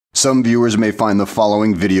Some viewers may find the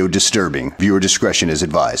following video disturbing. Viewer discretion is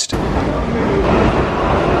advised.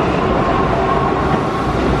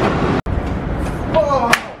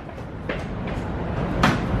 Oh.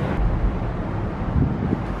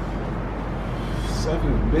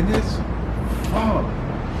 7 minutes? Oh.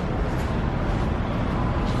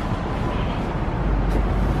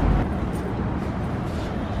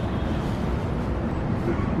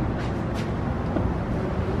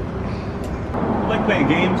 Like playing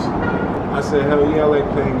games? I said, hell yeah, I like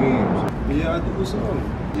playing games. Yeah, I do something.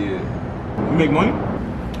 Yeah. You make money?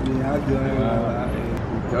 Yeah, I do.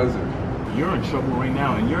 Who doesn't? You're in trouble right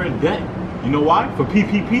now and you're in debt. You know why? For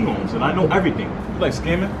PPP loans, and I know everything. You like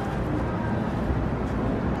scamming?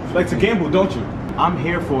 You like to gamble, don't you? I'm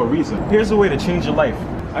here for a reason. Here's a way to change your life.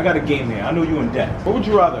 I got a game here. I know you're in debt. What would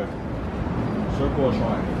you rather? Circle or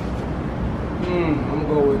triangle? I'm gonna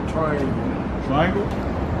go with triangle. Triangle?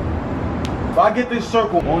 If I get this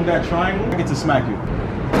circle on that triangle, I get to smack you.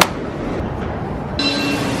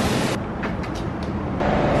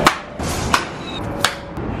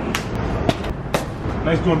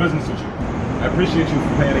 Nice doing business with you. I appreciate you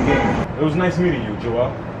for playing the game. It was nice meeting you,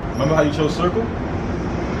 Joel. Remember how you chose circle?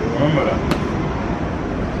 Remember that.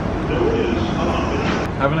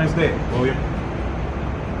 Have a nice day, William.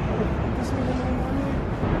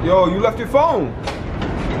 Yo, you left your phone.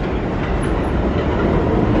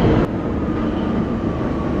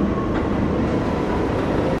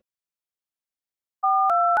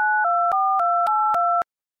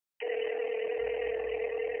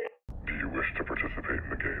 Do you wish to participate in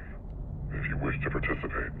the game? If you wish to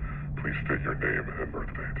participate, please state your name and birth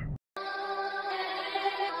date.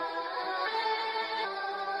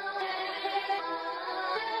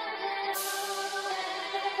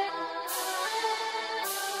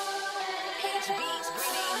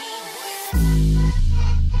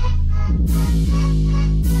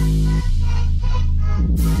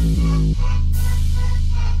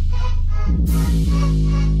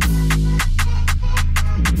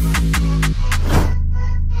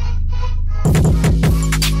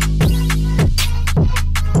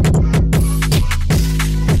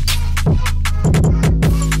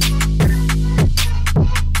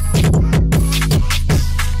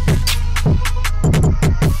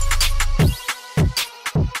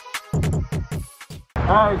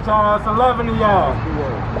 Alright, y'all, it's 11 of y'all.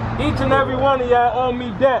 Each and every one of y'all owe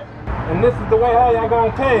me debt. And this is the way how y'all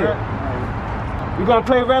gonna pay it. We're gonna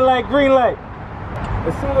play red light, green light.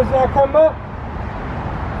 As soon as y'all come up,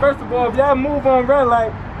 first of all, if y'all move on red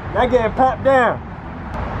light, y'all getting popped down.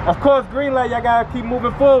 Of course, green light, y'all gotta keep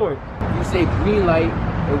moving forward. You say green light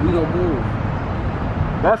and we don't move.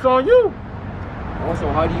 That's on you.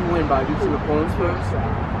 Also, how do you win? By reaching the phones first?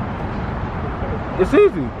 It's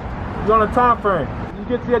easy. You're on a time frame.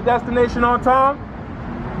 You get to your destination on time,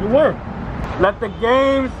 you win. Let the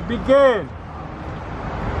games begin.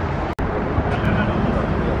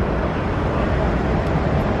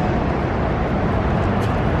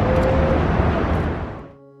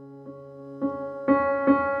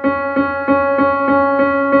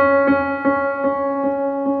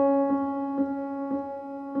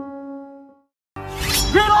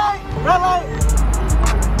 Green light, red light.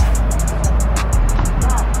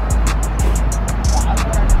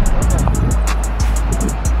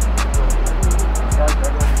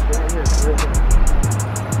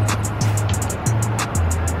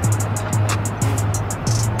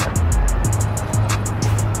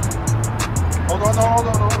 Hold on.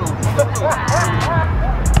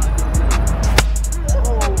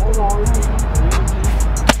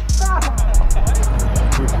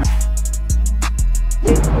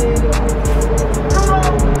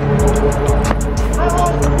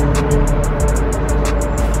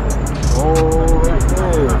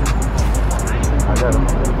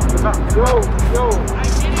 Yo.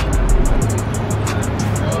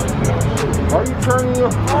 Why are you turning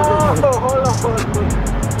your phone? Hold on.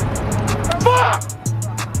 Fuck!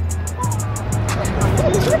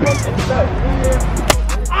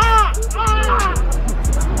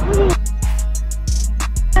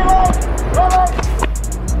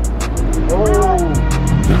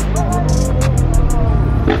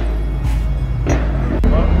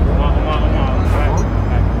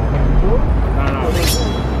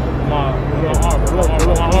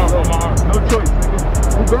 No choice, nigga.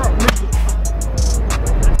 I'm back, nigga.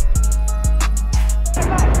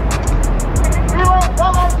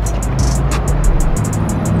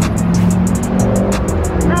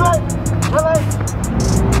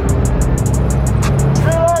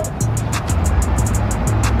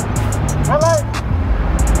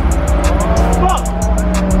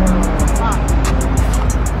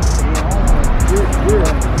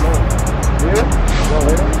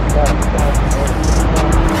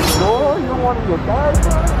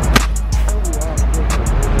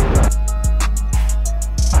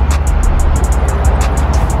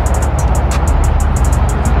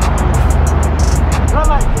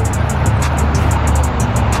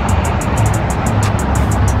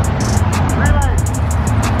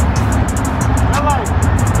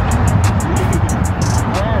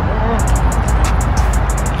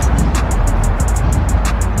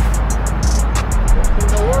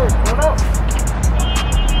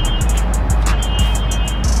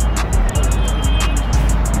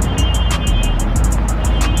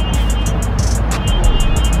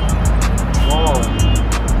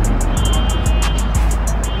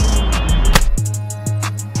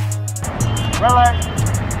 Relax.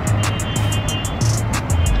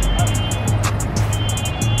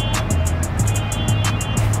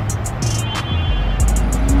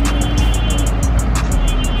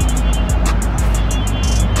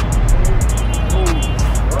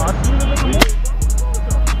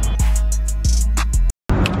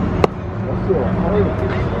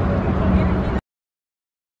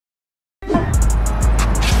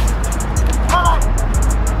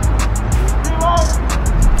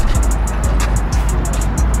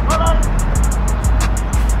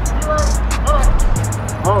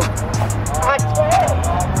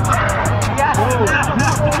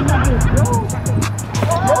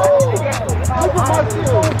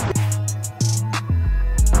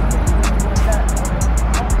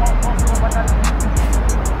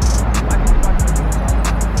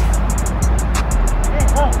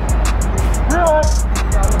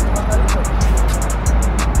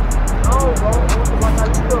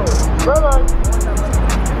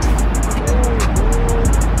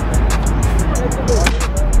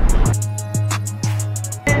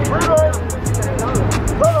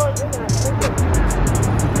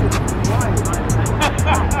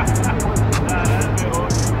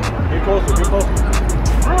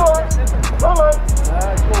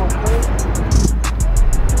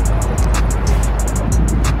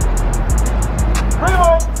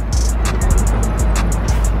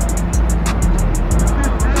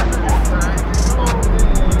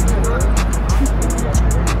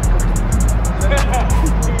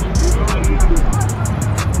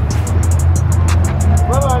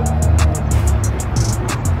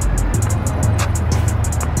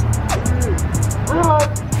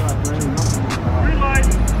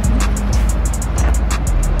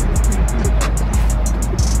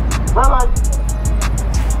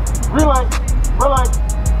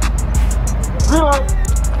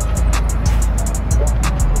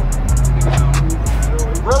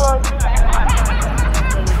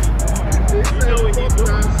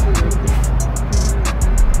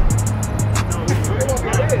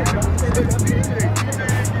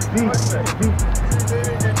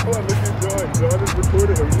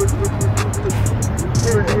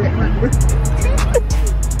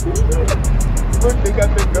 Look, they got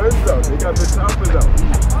the guns out. They got the choppers out.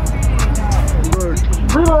 Look.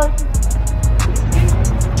 Relax.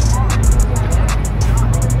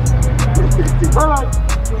 Relax.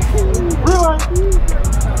 Relax.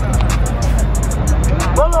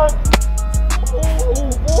 Relax.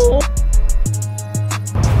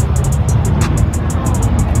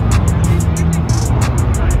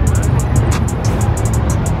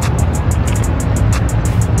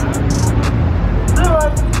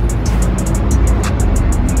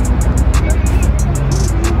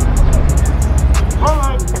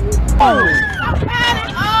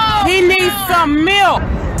 He needs some milk.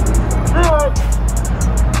 Relax.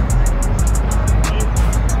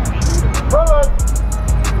 Relax.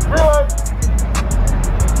 Relax.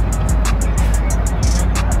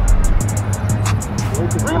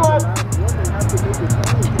 Relax.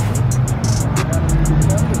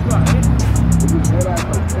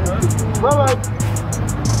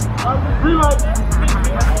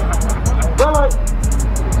 Relax. Relax.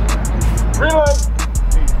 Relax.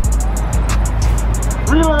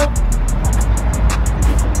 Relax.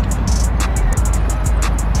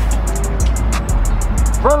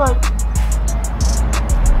 Relax.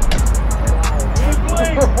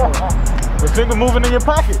 The finger moving in your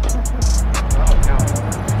pocket.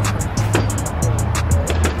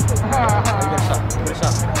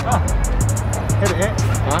 Hit it,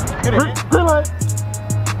 huh? Hit it. Relax.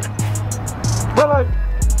 Relax.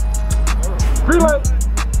 Relax.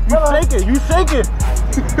 You shake it.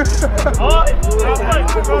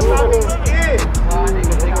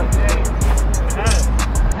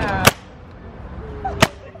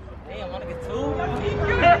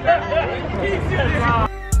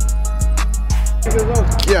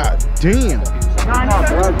 Yeah, damn.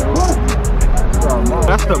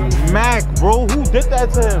 That's the Mac, bro. Who did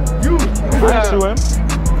that to him? You. I hit you him.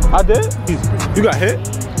 I did? You got hit?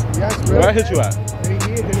 Yes, bro. Where I hit you at?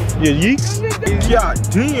 Yeah, yeeks? Yeah,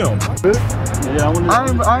 damn. Yeah,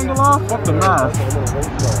 I ain't gonna lie, fuck the math.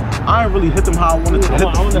 I ain't really hit them how I wanted to hit them.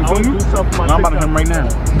 You feel me? I'm about to hit him right now.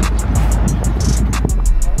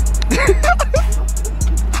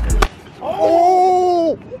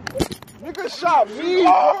 Oh! Nigga shot me,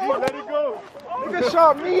 bro. Let it go. Nigga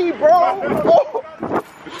shot me, bro. Oh.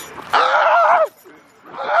 Ah!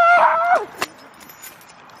 Ah!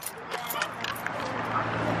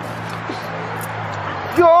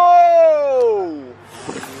 Yo!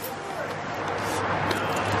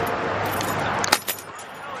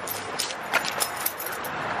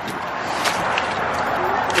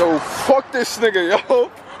 Yo, fuck this nigga, yo.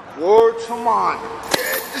 Word, come on.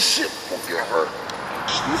 Yeah, this shit fucking hurt.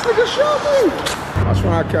 This nigga shot me. I was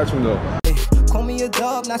trying to catch him though. Call me a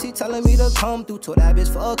dub, now she telling me to come through. Told that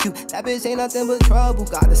bitch fuck you, that bitch ain't nothing but trouble.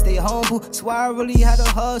 Gotta stay humble, swear I really had to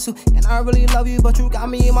hustle. And I really love you, but you got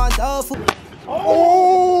me in my duffel.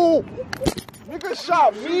 Oh! Nigga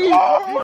shot me!